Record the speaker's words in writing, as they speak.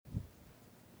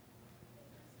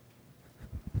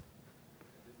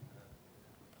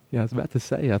Yeah, I was about to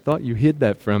say, I thought you hid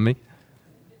that from me.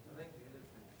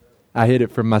 I hid it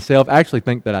from myself. I actually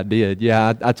think that I did.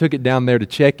 Yeah, I took it down there to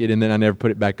check it, and then I never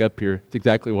put it back up here. It's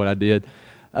exactly what I did.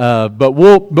 But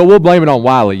we'll blame it on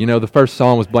Wiley. You know, the first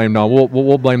song was blamed on.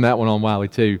 We'll blame that one on Wiley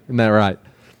too. Isn't that right?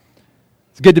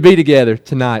 It's good to be together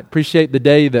tonight. Appreciate the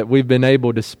day that we've been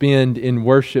able to spend in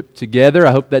worship together.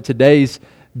 I hope that today's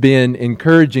been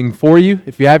encouraging for you.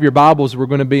 If you have your Bibles, we're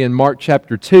going to be in Mark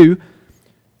chapter 2.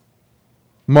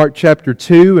 Mark chapter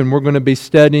 2, and we're going to be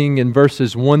studying in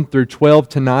verses 1 through 12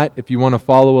 tonight. If you want to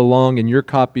follow along in your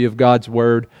copy of God's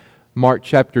Word, Mark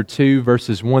chapter 2,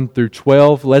 verses 1 through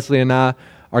 12. Leslie and I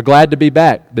are glad to be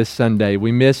back this Sunday.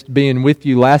 We missed being with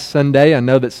you last Sunday. I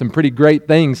know that some pretty great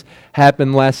things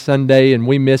happened last Sunday, and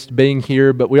we missed being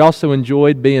here, but we also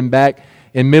enjoyed being back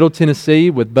in Middle Tennessee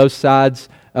with both sides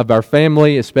of our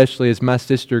family, especially as my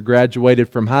sister graduated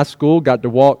from high school, got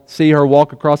to see her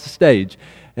walk across the stage.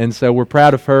 And so we're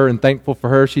proud of her and thankful for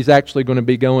her. She's actually going to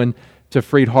be going to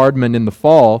Freed-Hardeman in the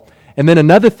fall. And then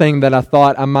another thing that I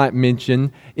thought I might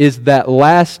mention is that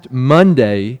last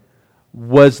Monday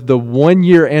was the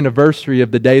 1-year anniversary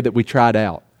of the day that we tried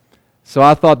out. So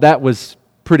I thought that was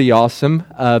pretty awesome.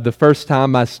 The first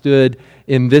time I stood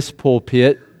in this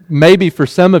pulpit. Maybe for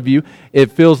some of you,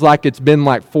 it feels like it's been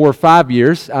like 4 or 5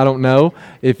 years. I don't know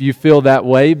if you feel that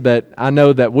way, but I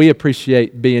know that we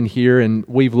appreciate being here, and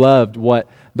we've loved what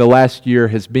the last year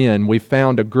has been. We've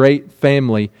found a great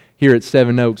family here at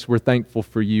Seven Oaks. We're thankful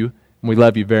for you, and we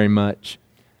love you very much.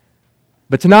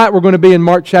 But tonight we're going to be in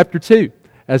Mark chapter 2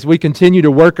 as we continue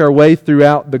to work our way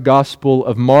throughout the Gospel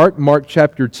of Mark, Mark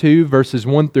chapter 2, verses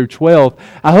 1 through 12.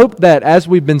 I hope that as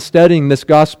we've been studying this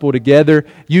Gospel together,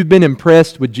 you've been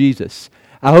impressed with Jesus.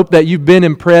 I hope that you've been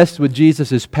impressed with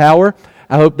Jesus' power.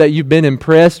 I hope that you've been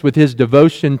impressed with His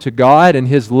devotion to God and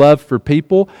His love for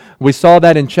people. We saw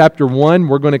that in chapter 1.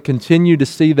 We're going to continue to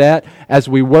see that as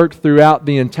we work throughout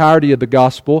the entirety of the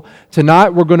Gospel.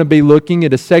 Tonight we're going to be looking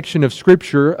at a section of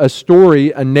Scripture, a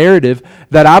story, a narrative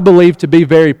that I believe to be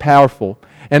very powerful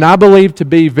and I believe to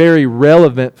be very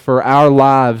relevant for our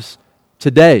lives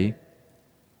today.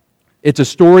 It's a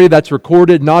story that's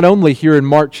recorded not only here in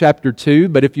Mark chapter 2,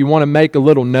 but if you want to make a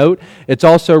little note, it's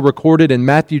also recorded in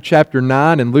Matthew chapter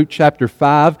 9 and Luke chapter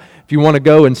 5. If you want to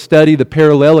go and study the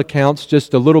parallel accounts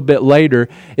just a little bit later,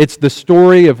 it's the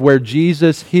story of where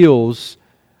Jesus heals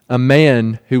a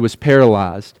man who was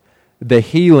paralyzed, the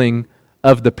healing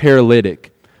of the paralytic.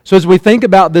 So as we think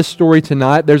about this story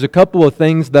tonight, there's a couple of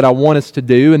things that I want us to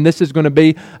do, and this is going to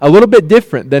be a little bit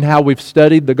different than how we've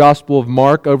studied the Gospel of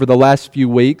Mark over the last few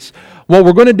weeks. What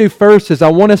we're going to do first is I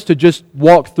want us to just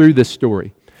walk through this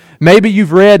story. Maybe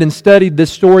you've read and studied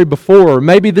this story before, or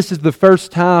maybe this is the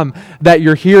first time that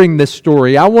you're hearing this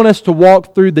story. I want us to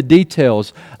walk through the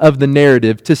details of the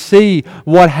narrative to see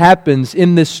what happens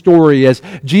in this story as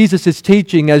Jesus is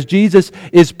teaching, as Jesus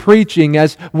is preaching,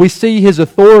 as we see His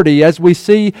authority, as we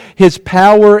see His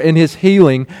power and His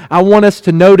healing. I want us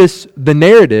to notice the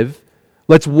narrative.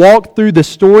 Let's walk through the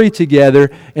story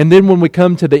together, and then when we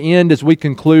come to the end, as we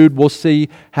conclude, we'll see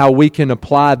how we can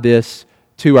apply this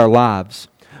to our lives.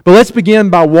 But let's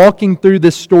begin by walking through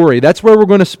this story. That's where we're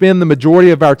going to spend the majority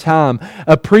of our time,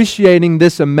 appreciating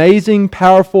this amazing,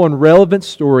 powerful, and relevant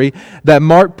story that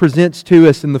Mark presents to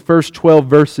us in the first 12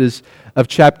 verses of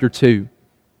chapter 2.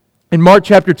 In Mark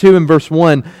chapter 2 and verse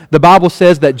 1, the Bible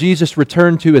says that Jesus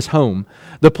returned to His home,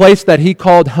 the place that He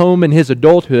called home in His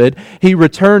adulthood. He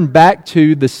returned back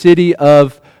to the city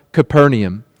of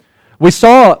Capernaum. We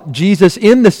saw Jesus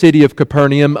in the city of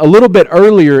Capernaum a little bit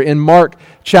earlier in Mark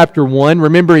chapter 1.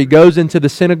 Remember, He goes into the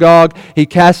synagogue. He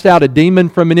casts out a demon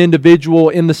from an individual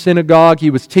in the synagogue.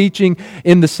 He was teaching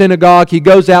in the synagogue. He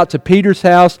goes out to Peter's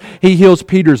house. He heals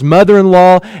Peter's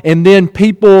mother-in-law. And then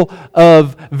people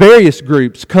of various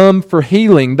groups come for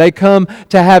healing. They come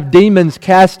to have demons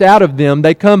cast out of them.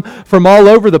 They come from all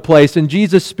over the place. And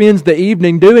Jesus spends the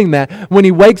evening doing that. When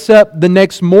He wakes up the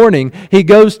next morning, He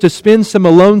goes to spend some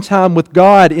alone time with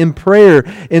God in prayer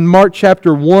in Mark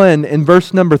chapter 1 and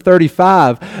verse number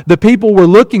 35. The people were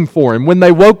looking for Him. When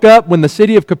they woke up, when the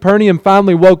city of Capernaum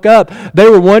finally woke up, they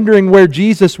were wondering where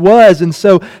Jesus was. And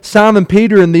so Simon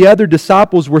Peter and the other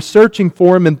disciples were searching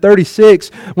for Him in 36.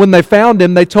 When they found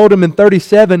Him, they told Him in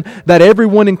 37 that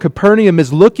everyone in Capernaum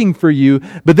is looking for you.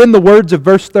 But then the words of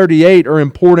verse 38 are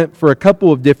important for a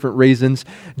couple of different reasons.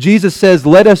 Jesus says,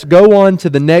 "Let us go on to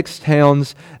the next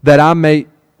towns that I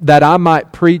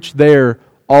might preach there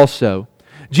also."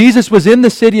 Jesus was in the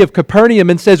city of Capernaum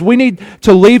and says, we need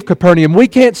to leave Capernaum. We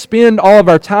can't spend all of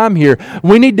our time here.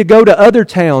 We need to go to other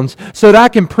towns so that I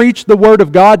can preach the Word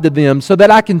of God to them, so that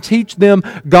I can teach them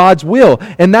God's will.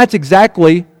 And that's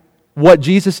exactly what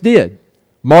Jesus did.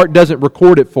 Mark doesn't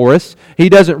record it for us. He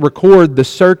doesn't record the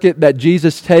circuit that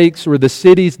Jesus takes or the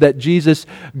cities that Jesus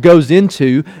goes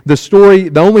into.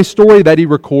 The only story that he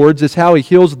records is how he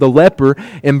heals the leper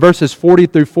in verses 40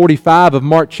 through 45 of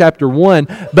Mark chapter 1.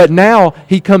 But now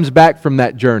he comes back from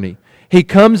that journey. He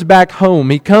comes back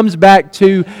home. He comes back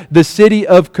to the city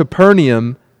of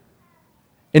Capernaum,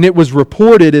 and it was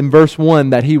reported in verse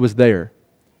 1 that he was there.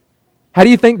 How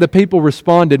do you think the people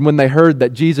responded when they heard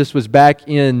that Jesus was back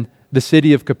in the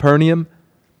city of Capernaum?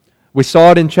 We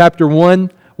saw it in chapter 1.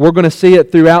 We're going to see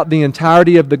it throughout the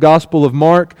entirety of the Gospel of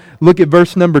Mark. Look at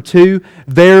verse number 2.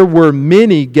 There were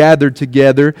many gathered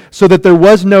together, so that there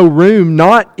was no room,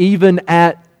 not even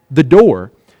at the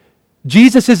door.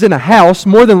 Jesus is in a house.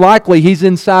 More than likely, he's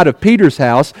inside of Peter's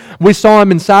house. We saw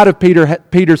him inside of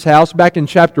Peter's house back in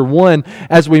chapter 1,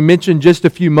 as we mentioned just a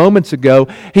few moments ago.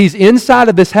 He's inside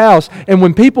of this house, and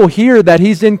when people hear that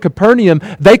he's in Capernaum,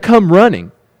 they come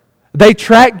running. They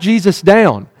track Jesus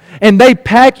down, and they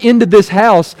pack into this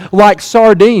house like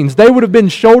sardines. They would have been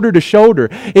shoulder to shoulder.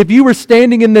 If you were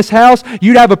standing in this house,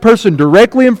 you'd have a person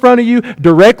directly in front of you,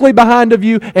 directly behind of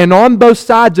you, and on both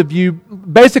sides of you,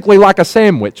 basically like a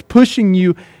sandwich, pushing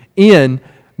you in.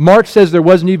 Mark says there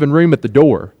wasn't even room at the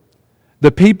door.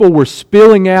 The people were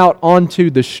spilling out onto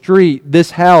the street.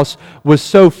 This house was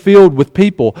so filled with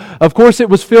people. Of course, it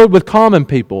was filled with common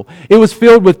people. It was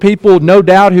filled with people, no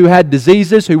doubt, who had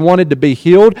diseases, who wanted to be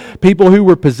healed. People who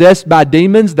were possessed by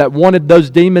demons that wanted those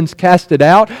demons casted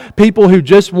out. People who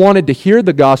just wanted to hear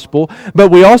the gospel. But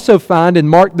we also find in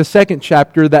Mark, the 2nd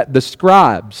chapter, that the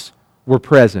scribes were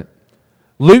present.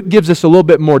 Luke gives us a little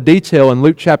bit more detail in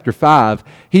Luke chapter 5.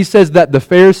 He says that the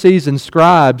Pharisees and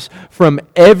scribes from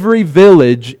every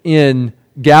village in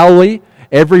Galilee,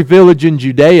 every village in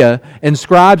Judea, and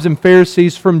scribes and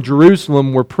Pharisees from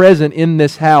Jerusalem were present in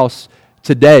this house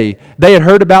today. They had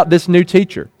heard about this new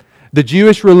teacher. The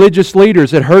Jewish religious leaders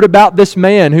had heard about this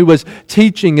man who was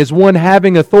teaching as one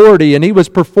having authority, and he was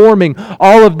performing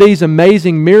all of these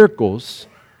amazing miracles.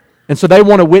 And so they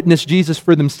want to witness Jesus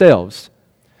for themselves.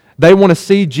 They want to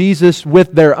see Jesus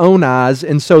with their own eyes,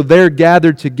 and so they're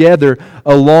gathered together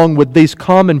along with these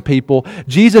common people.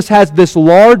 Jesus has this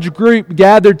large group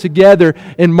gathered together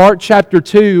in Mark chapter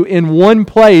 2 in one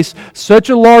place, such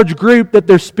a large group that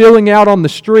they're spilling out on the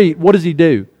street. What does he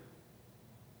do?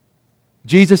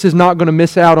 Jesus is not going to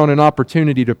miss out on an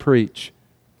opportunity to preach.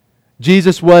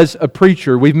 Jesus was a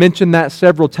preacher. We've mentioned that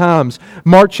several times.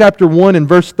 Mark chapter 1 and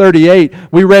verse 38,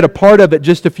 we read a part of it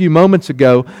just a few moments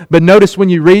ago. But notice when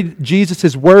you read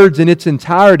Jesus' words in its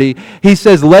entirety, he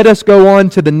says, "Let us go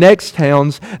on to the next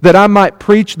towns, that I might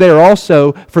preach there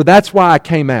also, for that's why I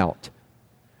came out."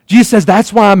 Jesus says,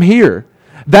 that's why I'm here.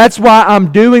 That's why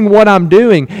I'm doing what I'm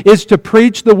doing, is to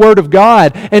preach the Word of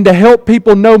God and to help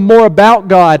people know more about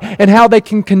God and how they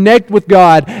can connect with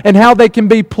God and how they can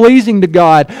be pleasing to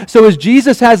God. So as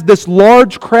Jesus has this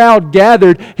large crowd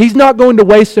gathered, he's not going to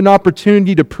waste an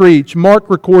opportunity to preach. Mark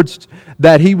records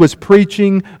that he was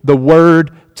preaching the Word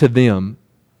to them.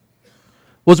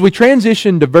 Well, as we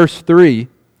transition to verse 3,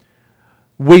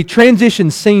 we transition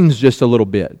scenes just a little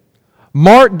bit.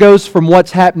 Mark goes from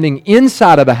what's happening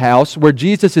inside of a house where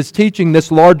Jesus is teaching this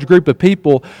large group of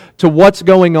people to what's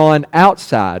going on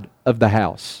outside of the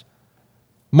house.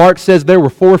 Mark says there were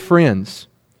 4 friends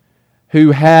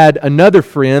who had another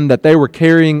friend that they were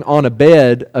carrying on a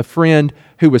bed, a friend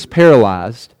who was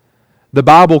paralyzed. The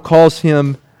Bible calls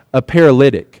him a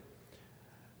paralytic.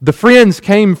 The friends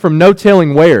came from no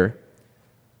telling where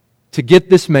to get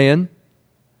this man,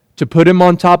 to put him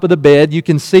on top of the bed. You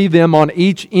can see them on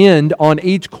each end, on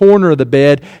each corner of the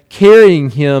bed,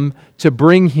 carrying him to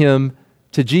bring him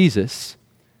to Jesus.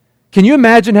 Can you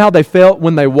imagine how they felt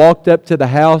when they walked up to the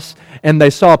house and they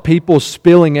saw people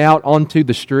spilling out onto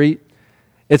the street?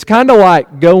 It's kind of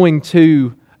like going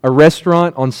to a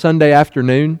restaurant on Sunday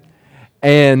afternoon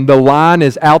and the line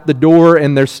is out the door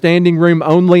and there's standing room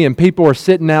only and people are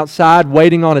sitting outside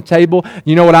waiting on a table.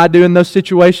 You know what I do in those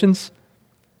situations?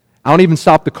 I don't even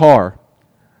stop the car.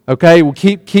 Okay, we'll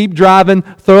keep driving.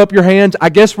 Throw up your hands. I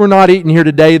guess we're not eating here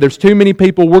today. There's too many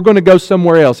people. We're going to go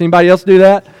somewhere else. Anybody else do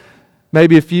that?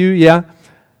 Maybe a few, yeah.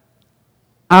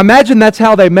 I imagine that's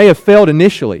how they may have felt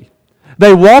initially.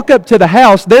 They walk up to the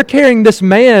house. They're carrying this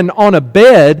man on a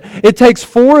bed. It takes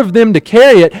 4 of them to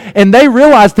carry it, and they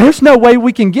realize there's no way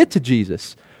we can get to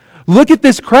Jesus. Look at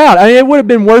this crowd. I mean, it would have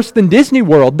been worse than Disney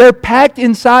World. They're packed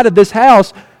inside of this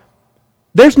house.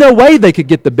 There's no way they could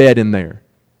get the bed in there.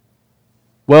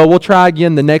 Well, we'll try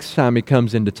again the next time he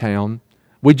comes into town.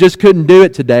 We just couldn't do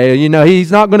it today. You know,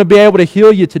 he's not going to be able to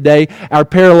heal you today, our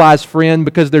paralyzed friend,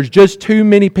 because there's just too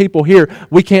many people here.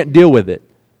 We can't deal with it.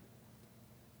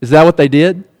 Is that what they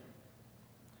did?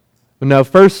 No,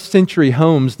 first century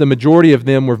homes, the majority of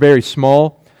them were very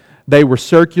small. They were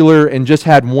circular and just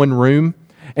had one room.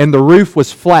 And the roof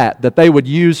was flat that they would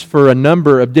use for a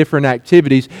number of different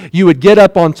activities. You would get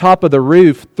up on top of the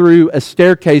roof through a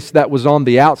staircase that was on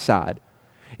the outside.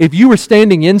 If you were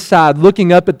standing inside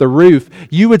looking up at the roof,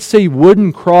 you would see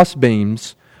wooden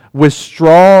crossbeams with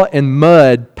straw and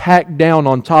mud packed down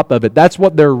on top of it. That's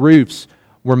what their roofs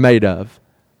were made of.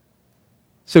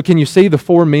 So can you see the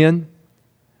four men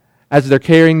as they're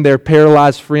carrying their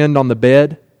paralyzed friend on the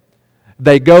bed?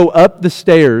 They go up the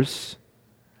stairs.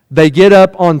 They get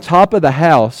up on top of the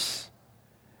house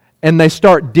and they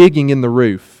start digging in the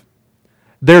roof.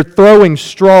 They're throwing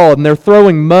straw and they're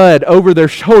throwing mud over their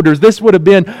shoulders. This would have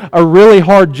been a really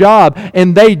hard job.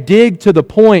 And they dig to the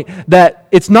point that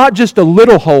it's not just a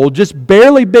little hole, just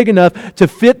barely big enough to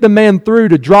fit the man through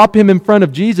to drop him in front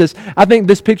of Jesus. I think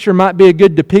this picture might be a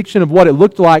good depiction of what it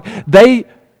looked like. They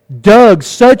dug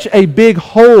such a big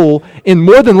hole in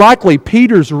more than likely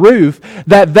Peter's roof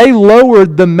that they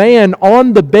lowered the man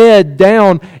on the bed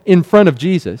down in front of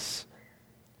Jesus.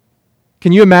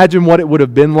 Can you imagine what it would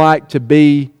have been like to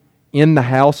be in the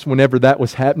house whenever that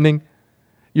was happening?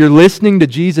 You're listening to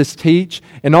Jesus teach,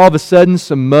 and all of a sudden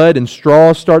some mud and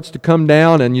straw starts to come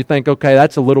down, and you think, okay,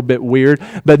 that's a little bit weird.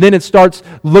 But then it starts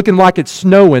looking like it's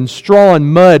snowing, straw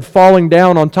and mud falling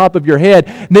down on top of your head.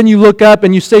 And then you look up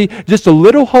and you see just a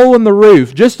little hole in the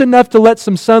roof, just enough to let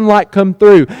some sunlight come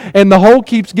through. And the hole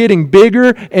keeps getting bigger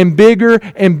and bigger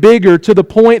and bigger to the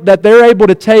point that they're able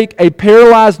to take a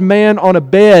paralyzed man on a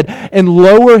bed and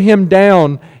lower him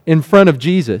down in front of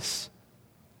Jesus.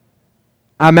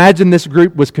 I imagine this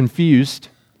group was confused,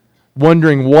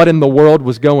 wondering what in the world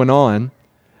was going on.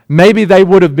 Maybe they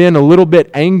would have been a little bit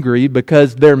angry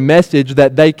because their message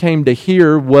that they came to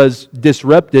hear was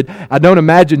disrupted. I don't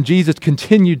imagine Jesus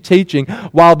continued teaching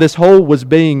while this hole was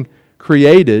being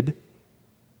created.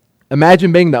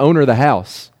 Imagine being the owner of the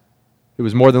house. It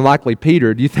was more than likely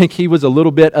Peter. Do you think he was a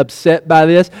little bit upset by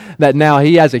this? That now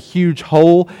he has a huge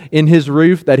hole in his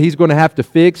roof that he's going to have to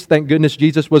fix? Thank goodness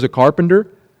Jesus was a carpenter.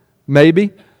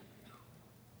 Maybe.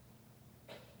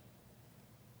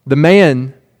 The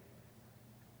man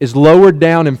is lowered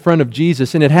down in front of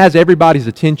Jesus, and it has everybody's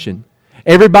attention.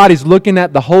 Everybody's looking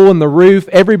at the hole in the roof.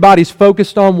 Everybody's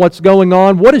focused on what's going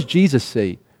on. What does Jesus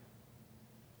see?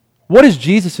 What is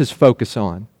Jesus' focus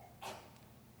on?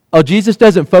 Oh, Jesus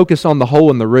doesn't focus on the hole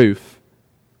in the roof.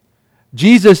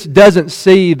 Jesus doesn't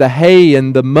see the hay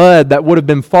and the mud that would have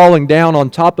been falling down on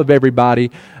top of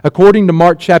everybody. According to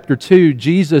Mark chapter 2,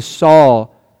 Jesus saw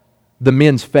the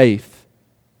men's faith.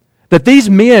 That these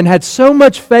men had so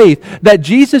much faith that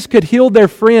Jesus could heal their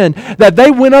friend, that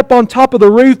they went up on top of the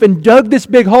roof and dug this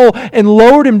big hole and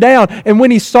lowered him down. And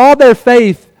when he saw their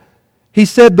faith, he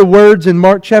said the words in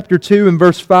Mark chapter 2 and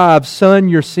verse 5, "Son,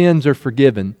 your sins are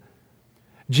forgiven."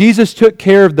 Jesus took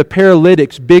care of the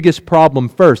paralytic's biggest problem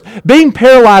first. Being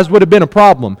paralyzed would have been a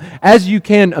problem, as you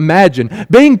can imagine.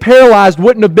 Being paralyzed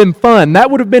wouldn't have been fun.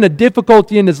 That would have been a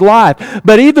difficulty in his life.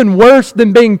 But even worse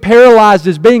than being paralyzed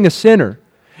is being a sinner.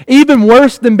 Even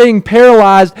worse than being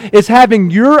paralyzed is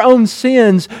having your own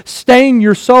sins stain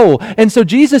your soul. And so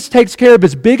Jesus takes care of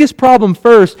his biggest problem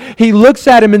first. He looks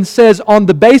at him and says, on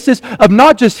the basis of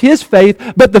not just his faith,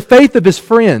 but the faith of his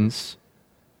friends,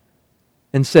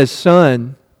 and says,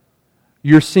 "Son,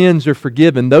 your sins are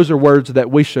forgiven." Those are words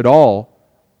that we should all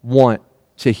want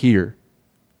to hear.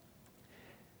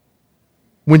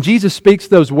 When Jesus speaks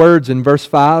those words in verse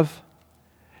 5,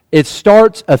 it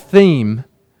starts a theme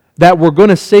that we're going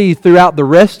to see throughout the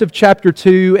rest of chapter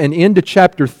 2 and into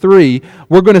chapter 3.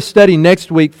 We're going to study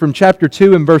next week from chapter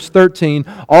 2 and verse 13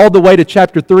 all the way to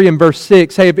chapter 3 and verse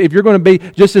 6. Hey, if you're going to be,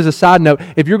 just as a side note,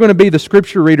 if you're going to be the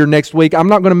scripture reader next week, I'm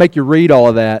not going to make you read all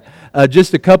of that.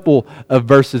 Just a couple of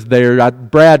verses there.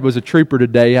 Brad was a trooper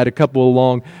today. He had a couple of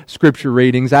long scripture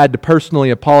readings. I had to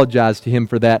personally apologize to him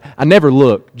for that. I never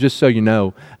look, just so you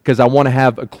know, because I want to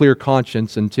have a clear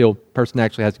conscience until the person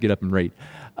actually has to get up and read.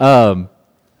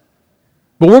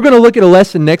 But we're going to look at a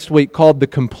lesson next week called The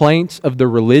Complaints of the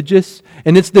Religious.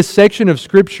 And it's this section of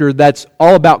Scripture that's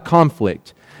all about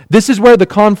conflict. This is where the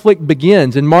conflict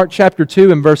begins in Mark chapter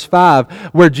 2 and verse 5,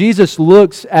 where Jesus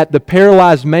looks at the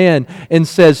paralyzed man and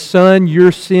says, "Son,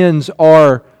 your sins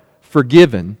are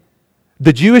forgiven."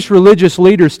 The Jewish religious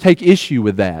leaders take issue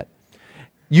with that.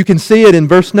 You can see it in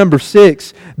verse number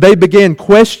 6. They began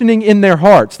questioning in their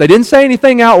hearts. They didn't say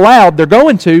anything out loud. They're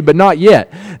going to, but not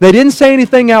yet. They didn't say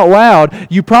anything out loud.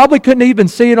 You probably couldn't even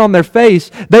see it on their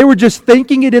face. They were just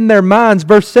thinking it in their minds.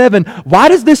 Verse 7, why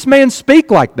does this man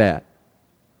speak like that?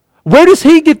 Where does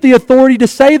he get the authority to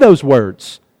say those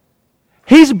words?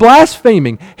 He's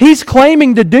blaspheming. He's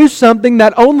claiming to do something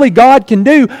that only God can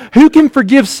do. Who can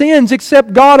forgive sins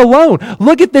except God alone?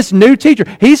 Look at this new teacher.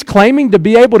 He's claiming to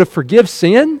be able to forgive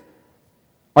sin?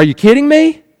 Are you kidding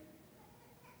me?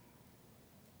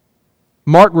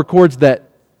 Mark records that,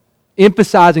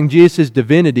 emphasizing Jesus'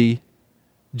 divinity,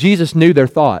 Jesus knew their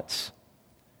thoughts.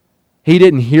 He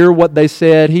didn't hear what they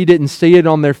said. He didn't see it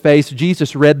on their face.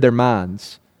 Jesus read their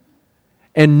minds.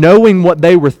 And knowing what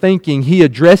they were thinking, He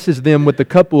addresses them with a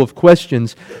couple of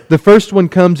questions. The first one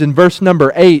comes in verse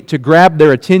number 8 to grab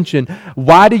their attention.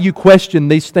 Why do you question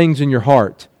these things in your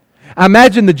heart? I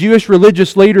imagine the Jewish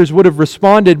religious leaders would have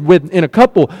responded in a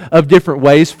couple of different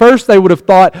ways. First, they would have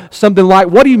thought something like,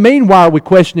 what do you mean, why are we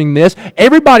questioning this?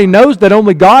 Everybody knows that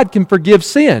only God can forgive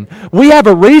sin. We have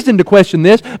a reason to question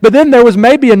this. But then there was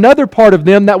maybe another part of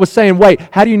them that was saying, wait,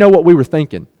 how do you know what we were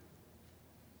thinking?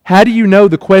 How do you know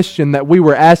the question that we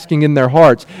were asking in their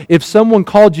hearts? If someone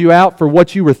called you out for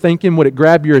what you were thinking, would it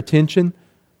grab your attention?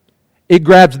 It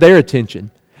grabs their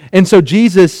attention. And so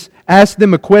Jesus asked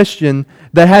them a question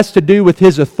that has to do with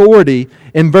His authority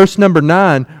in verse number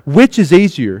 9. Which is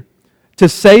easier, to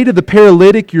say to the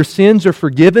paralytic, your sins are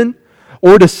forgiven,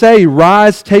 or to say,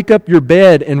 rise, take up your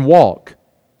bed and walk?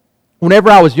 Whenever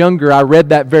I was younger, I read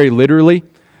that very literally.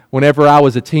 Whenever I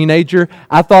was a teenager,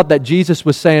 I thought that Jesus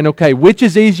was saying, okay, which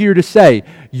is easier to say,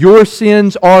 your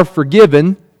sins are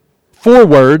forgiven, 4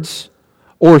 words,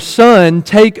 or son,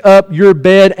 take up your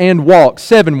bed and walk,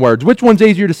 7 words. Which one's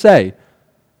easier to say?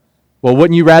 Well,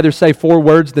 wouldn't you rather say 4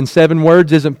 words than 7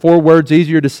 words? Isn't 4 words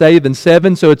easier to say than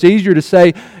 7? So it's easier to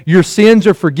say your sins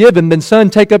are forgiven than son,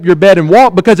 take up your bed and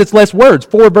walk, because it's less words,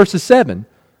 4 versus 7.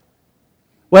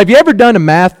 Well, have you ever done a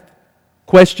math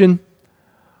question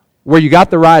where you got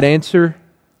the right answer,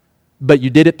 but you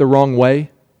did it the wrong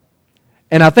way?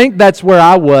 And I think that's where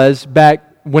I was back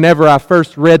whenever I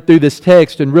first read through this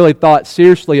text and really thought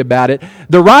seriously about it.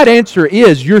 The right answer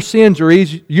is your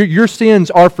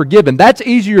sins are forgiven. That's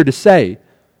easier to say.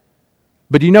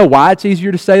 But do you know why it's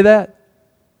easier to say that?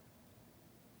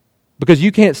 Because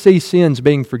you can't see sins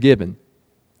being forgiven.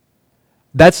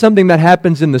 That's something that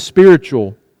happens in the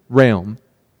spiritual realm.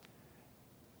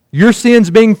 Your sins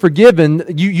being forgiven,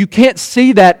 you can't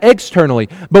see that externally.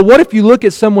 But what if you look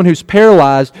at someone who's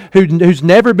paralyzed, who's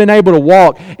never been able to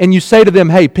walk, and you say to them,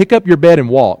 hey, pick up your bed and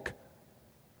walk?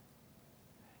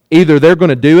 Either they're going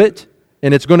to do it,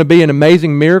 and it's going to be an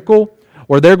amazing miracle,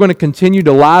 or they're going to continue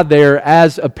to lie there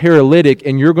as a paralytic,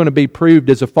 and you're going to be proved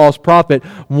as a false prophet.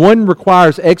 One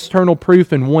requires external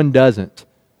proof, and one doesn't.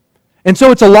 And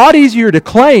so it's a lot easier to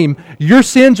claim your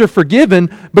sins are forgiven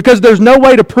because there's no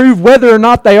way to prove whether or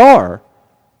not they are,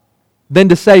 than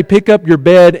to say pick up your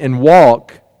bed and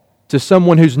walk to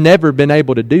someone who's never been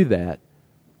able to do that.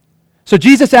 So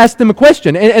Jesus asked them a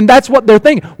question, and that's what they're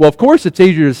thinking. Well, of course it's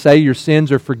easier to say your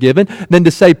sins are forgiven than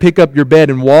to say pick up your bed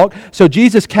and walk. So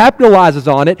Jesus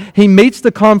capitalizes on it. He meets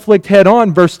the conflict head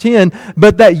on, verse 10,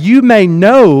 but that you may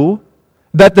know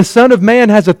that the Son of Man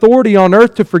has authority on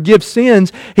earth to forgive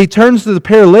sins, He turns to the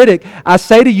paralytic. I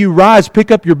say to you, rise,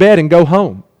 pick up your bed, and go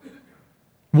home.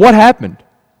 What happened?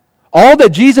 All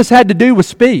that Jesus had to do was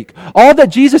speak. All that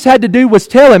Jesus had to do was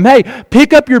tell him, hey,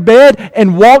 pick up your bed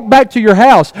and walk back to your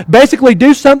house. Basically,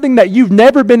 do something that you've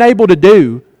never been able to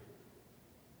do.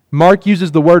 Mark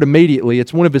uses the word immediately.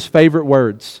 It's one of his favorite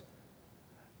words.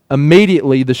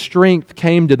 Immediately, the strength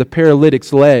came to the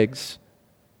paralytic's legs.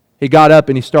 He got up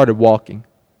and he started walking.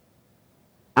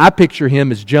 I picture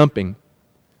him as jumping,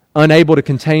 unable to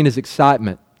contain his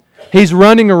excitement. He's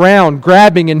running around,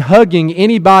 grabbing and hugging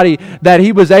anybody that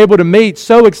he was able to meet,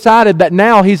 so excited that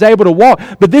now he's able to walk.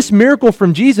 But this miracle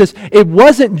from Jesus, it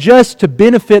wasn't just to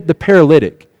benefit the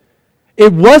paralytic.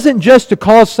 It wasn't just to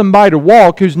cause somebody to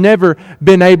walk who's never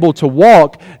been able to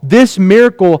walk. This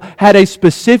miracle had a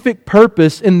specific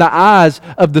purpose in the eyes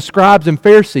of the scribes and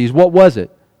Pharisees. What was it?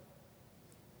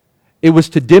 It was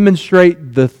to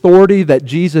demonstrate the authority that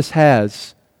Jesus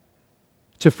has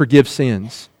to forgive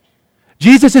sins.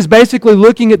 Jesus is basically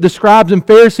looking at the scribes and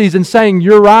Pharisees and saying,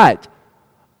 you're right.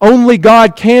 Only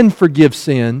God can forgive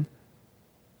sin.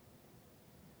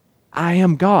 I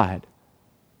am God.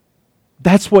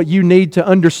 That's what you need to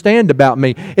understand about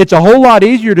me. It's a whole lot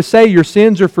easier to say your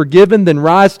sins are forgiven than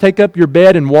rise, take up your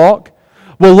bed and walk.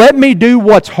 Well, let me do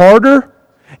what's harder.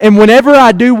 And whenever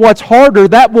I do what's harder,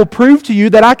 that will prove to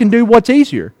you that I can do what's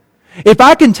easier. If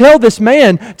I can tell this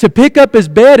man to pick up his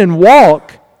bed and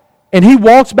walk, and he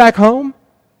walks back home,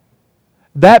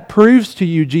 that proves to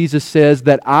you, Jesus says,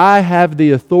 that I have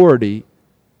the authority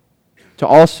to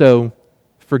also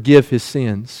forgive his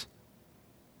sins.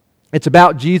 It's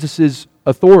about Jesus'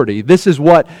 authority. This is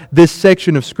what this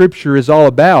section of Scripture is all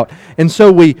about. And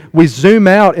so we zoom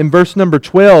out in verse number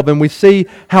 12 and we see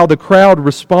how the crowd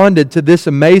responded to this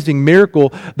amazing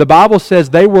miracle. The Bible says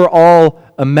they were all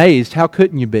amazed. How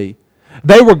couldn't you be?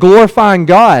 They were glorifying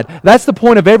God. That's the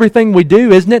point of everything we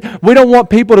do, isn't it? We don't want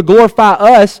people to glorify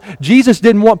us. Jesus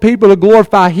didn't want people to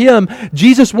glorify Him.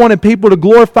 Jesus wanted people to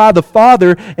glorify the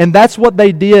Father, and that's what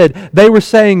they did. They were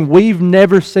saying, we've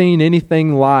never seen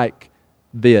anything like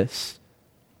this.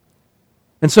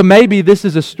 And so maybe this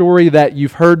is a story that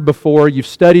you've heard before, you've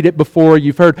studied it before,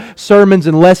 you've heard sermons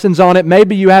and lessons on it.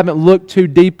 Maybe you haven't looked too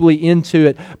deeply into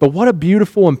it, but what a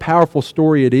beautiful and powerful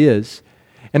story it is.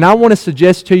 And I want to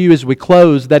suggest to you as we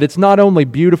close that it's not only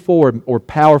beautiful or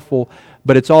powerful,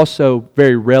 but it's also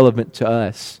very relevant to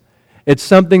us. It's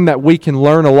something that we can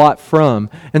learn a lot from.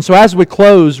 And so as we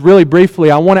close, really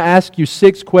briefly, I want to ask you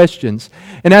 6 questions.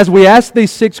 And as we ask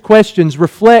these 6 questions,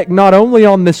 reflect not only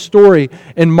on this story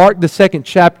in Mark the 2nd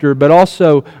chapter, but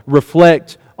also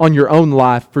reflect on your own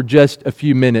life for just a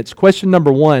few minutes. Question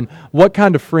number 1, what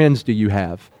kind of friends do you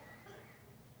have?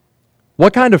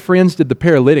 What kind of friends did the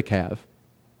paralytic have?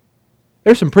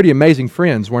 They're some pretty amazing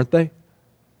friends, weren't they?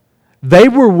 They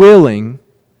were willing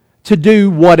to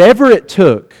do whatever it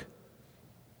took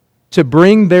to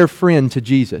bring their friend to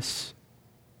Jesus.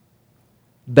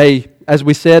 They, as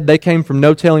we said, they came from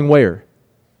no telling where.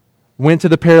 Went to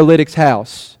the paralytic's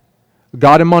house,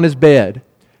 got him on his bed,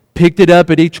 picked it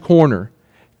up at each corner,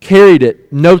 carried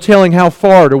it, no telling how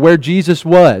far to where Jesus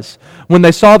was. When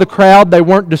they saw the crowd, they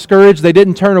weren't discouraged. They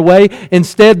didn't turn away.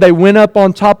 Instead, they went up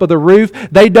on top of the roof.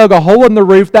 They dug a hole in the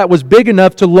roof that was big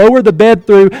enough to lower the bed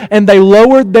through, and they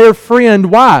lowered their friend.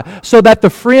 Why? So that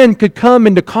the friend could come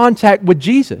into contact with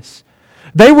Jesus.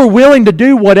 They were willing to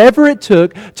do whatever it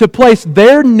took to place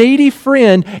their needy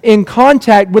friend in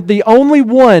contact with the only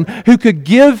one who could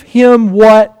give him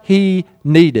what he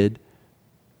needed.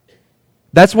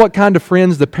 That's what kind of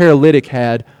friends the paralytic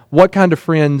had. What kind of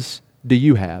friends do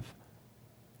you have?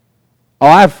 Oh,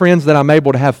 I have friends that I'm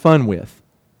able to have fun with.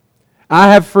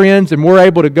 I have friends and we're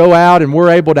able to go out and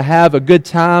we're able to have a good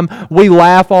time. We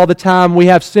laugh all the time. We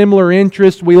have similar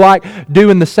interests. We like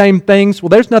doing the same things. Well,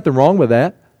 there's nothing wrong with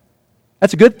that.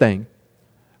 That's a good thing.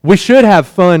 We should have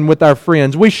fun with our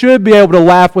friends. We should be able to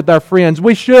laugh with our friends.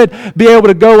 We should be able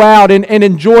to go out and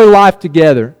enjoy life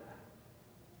together.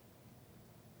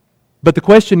 But the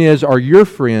question is, are your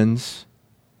friends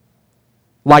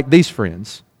like these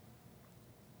friends?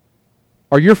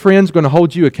 Are your friends going to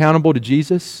hold you accountable to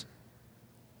Jesus?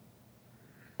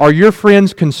 Are your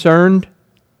friends concerned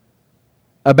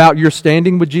about your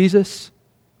standing with Jesus?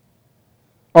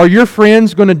 Are your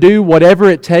friends going to do whatever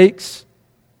it takes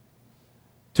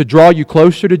to draw you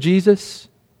closer to Jesus?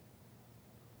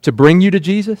 To bring you to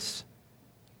Jesus?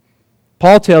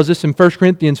 Paul tells us in 1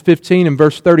 Corinthians 15 and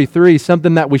verse 33,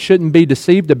 something that we shouldn't be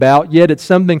deceived about, yet it's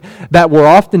something that we're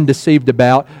often deceived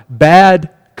about.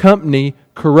 Bad company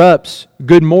corrupts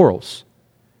good morals.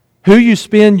 Who you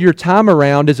spend your time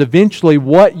around is eventually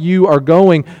what you are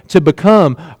going to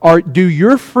become. Do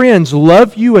your friends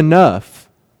love you enough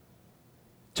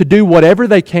to do whatever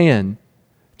they can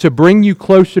to bring you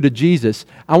closer to Jesus?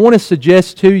 I want to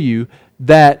suggest to you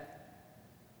that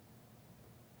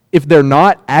if they're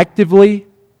not actively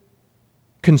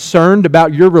concerned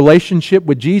about your relationship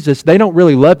with Jesus, they don't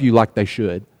really love you like they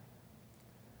should.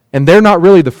 And they're not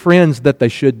really the friends that they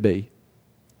should be.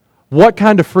 What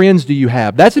kind of friends do you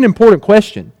have? That's an important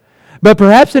question. But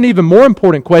perhaps an even more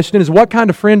important question is, what kind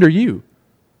of friend are you?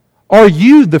 Are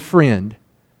you the friend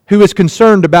who is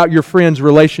concerned about your friends'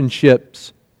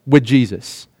 relationships with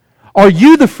Jesus? Are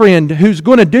you the friend who's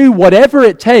going to do whatever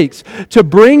it takes to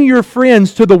bring your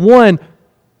friends to the one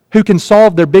who can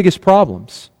solve their biggest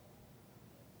problems?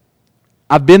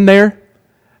 I've been there.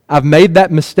 I've made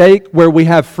that mistake where we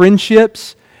have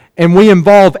friendships and we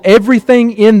involve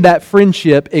everything in that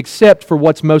friendship except for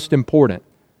what's most important.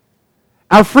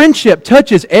 Our friendship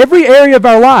touches every area of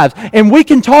our lives, and we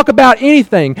can talk about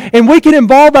anything, and we can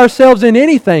involve ourselves in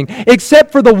anything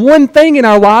except for the one thing in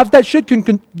our lives that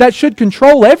should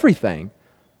control everything.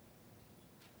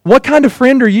 What kind of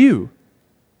friend are you?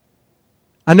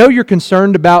 I know you're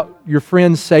concerned about your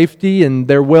friends' safety and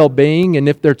their well-being and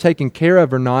if they're taken care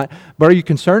of or not, but are you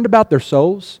concerned about their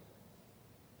souls?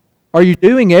 Are you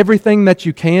doing everything that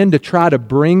you can to try to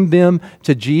bring them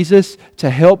to Jesus, to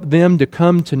help them to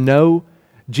come to know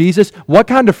Jesus? What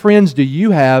kind of friends do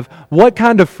you have? What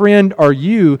kind of friend are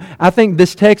you? I think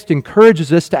this text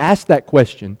encourages us to ask that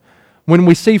question. When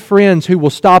we see friends who will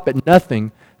stop at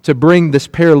nothing to bring this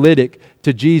paralytic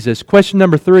to Jesus. Question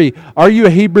number 3, are you a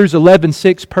Hebrews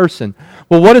 11:6 person?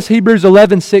 Well, what does Hebrews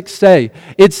 11:6 say?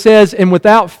 It says, and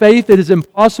without faith it is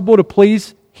impossible to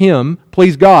please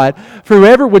God. For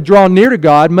whoever would draw near to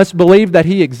God must believe that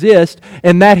He exists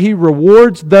and that He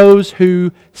rewards those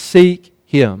who seek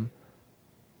Him.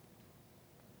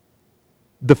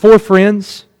 The 4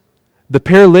 friends, the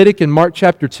paralytic in Mark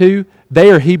chapter 2, they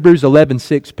are Hebrews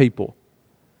 11:6 people.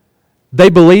 They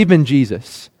believe in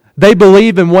Jesus. They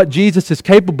believe in what Jesus is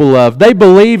capable of. They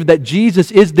believe that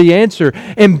Jesus is the answer.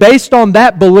 And based on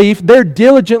that belief, they're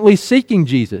diligently seeking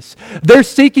Jesus. They're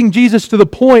seeking Jesus to the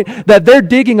point that they're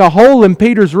digging a hole in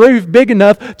Peter's roof big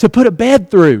enough to put a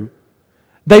bed through.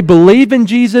 They believe in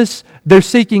Jesus. They're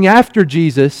seeking after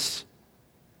Jesus.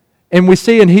 And we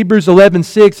see in Hebrews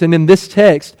 11:6 and in this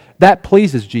text, that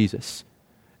pleases Jesus.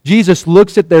 Jesus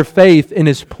looks at their faith and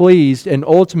is pleased and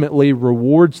ultimately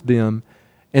rewards them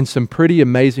in some pretty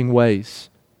amazing ways.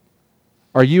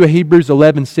 Are you a Hebrews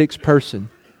 11:6 person?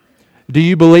 Do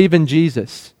you believe in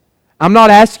Jesus? I'm not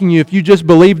asking you if you just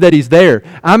believe that He's there.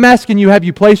 I'm asking you, have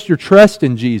you placed your trust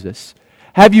in Jesus?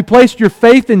 Have you placed your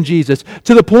faith in Jesus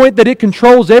to the point that it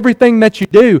controls everything that you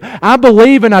do? I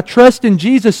believe and I trust in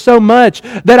Jesus so much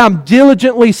that I'm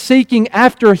diligently seeking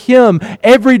after Him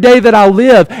every day that I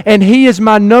live, and He is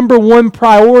my number one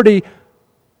priority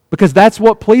because that's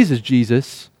what pleases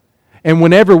Jesus. And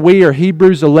whenever we are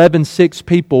Hebrews 11:6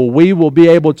 people, we will be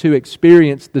able to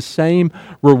experience the same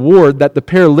reward that the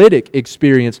paralytic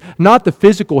experienced. Not the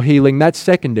physical healing, that's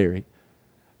secondary.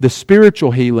 The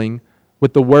spiritual healing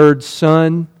with the words,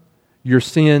 "Son, your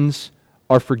sins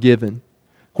are forgiven."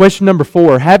 Question number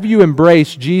 4, have you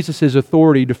embraced Jesus'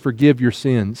 authority to forgive your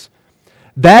sins?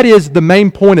 That is the main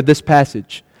point of this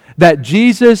passage. That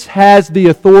Jesus has the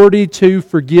authority to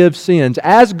forgive sins.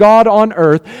 As God on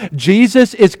earth,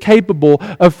 Jesus is capable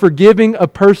of forgiving a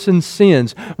person's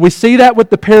sins. We see that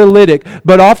with the paralytic,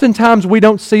 but oftentimes we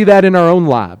don't see that in our own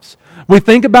lives. We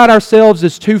think about ourselves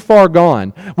as too far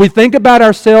gone. We think about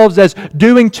ourselves as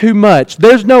doing too much.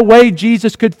 There's no way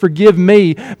Jesus could forgive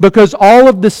me because all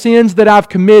of the sins that I've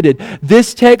committed.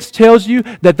 This text tells you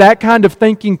that that kind of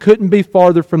thinking couldn't be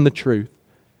farther from the truth.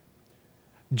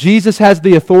 Jesus has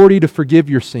the authority to forgive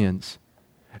your sins.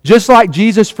 Just like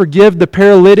Jesus forgave the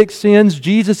paralytic's sins,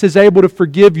 Jesus is able to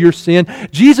forgive your sin.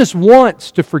 Jesus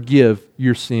wants to forgive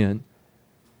your sin.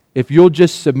 If you'll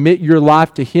just submit your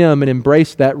life to Him and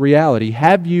embrace that reality.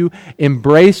 Have you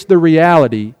embraced the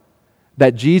reality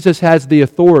that Jesus has the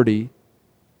authority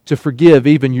to forgive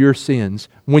even your sins?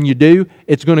 When you do,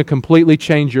 it's going to completely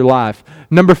change your life.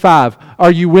 Number 5, are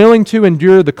you willing to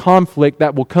endure the conflict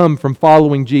that will come from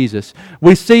following Jesus?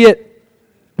 We see it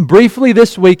briefly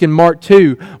this week in Mark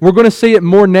 2. We're going to see it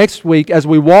more next week as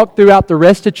we walk throughout the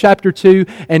rest of chapter 2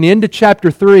 and into chapter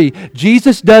 3.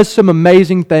 Jesus does some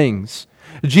amazing things.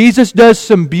 Jesus does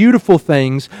some beautiful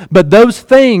things, but those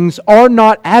things are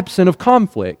not absent of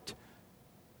conflict.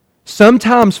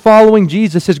 Sometimes following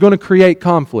Jesus is going to create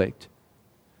conflict.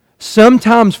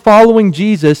 Sometimes following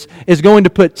Jesus is going to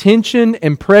put tension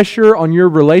and pressure on your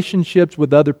relationships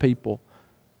with other people.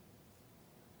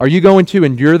 Are you going to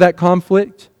endure that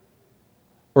conflict?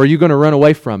 Or are you going to run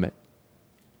away from it?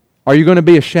 Are you going to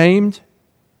be ashamed?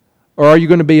 Or are you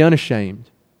going to be unashamed?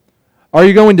 Are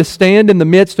you going to stand in the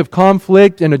midst of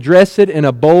conflict and address it in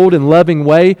a bold and loving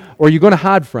way? Or are you going to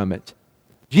hide from it?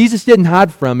 Jesus didn't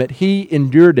hide from it. He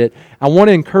endured it. I want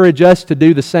to encourage us to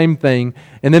do the same thing.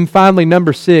 And then finally,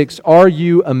 number 6, are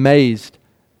you amazed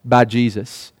by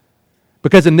Jesus?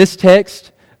 Because in this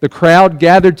text, the crowd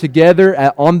gathered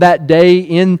together on that day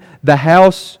in the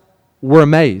house were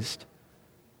amazed.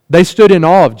 They stood in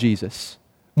awe of Jesus.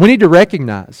 We need to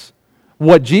recognize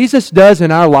what Jesus does in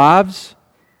our lives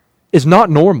is not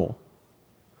normal.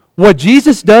 What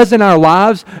Jesus does in our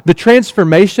lives, the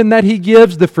transformation that He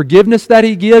gives, the forgiveness that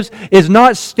He gives, is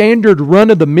not standard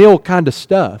run-of-the-mill kind of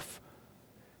stuff.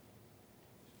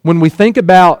 When we think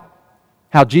about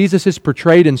how Jesus is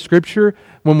portrayed in Scripture,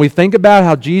 when we think about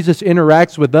how Jesus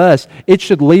interacts with us, it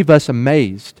should leave us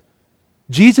amazed.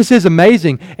 Jesus is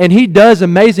amazing, and He does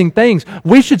amazing things.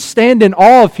 We should stand in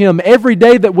awe of Him every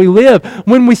day that we live.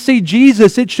 When we see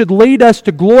Jesus, it should lead us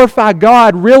to glorify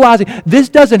God, realizing this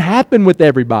doesn't happen with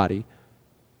everybody.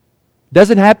 It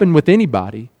doesn't happen with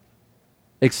anybody,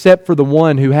 except for the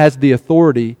one who has the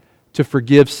authority to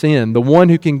forgive sin, the one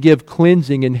who can give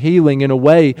cleansing and healing in a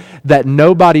way that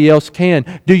nobody else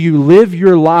can. Do you live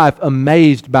your life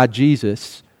amazed by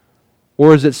Jesus?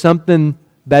 Or is it something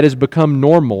that has become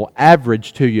normal,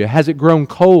 average to you? Has it grown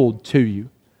cold to you?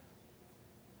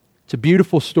 It's a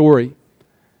beautiful story,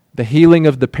 the healing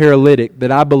of the paralytic,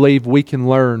 that I believe we can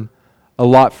learn a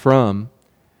lot from.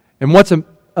 And what's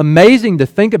amazing to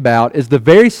think about is the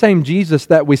very same Jesus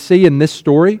that we see in this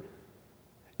story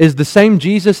is the same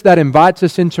Jesus that invites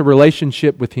us into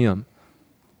relationship with Him.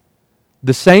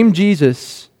 The same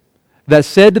Jesus that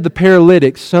said to the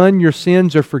paralytic, "Son, your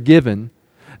sins are forgiven."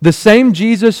 The same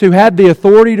Jesus who had the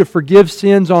authority to forgive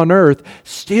sins on earth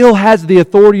still has the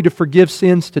authority to forgive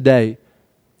sins today.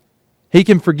 He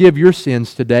can forgive your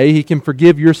sins today. He can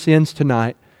forgive your sins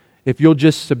tonight if you'll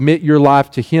just submit your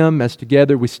life to Him as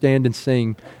together we stand and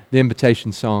sing the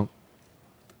invitation song.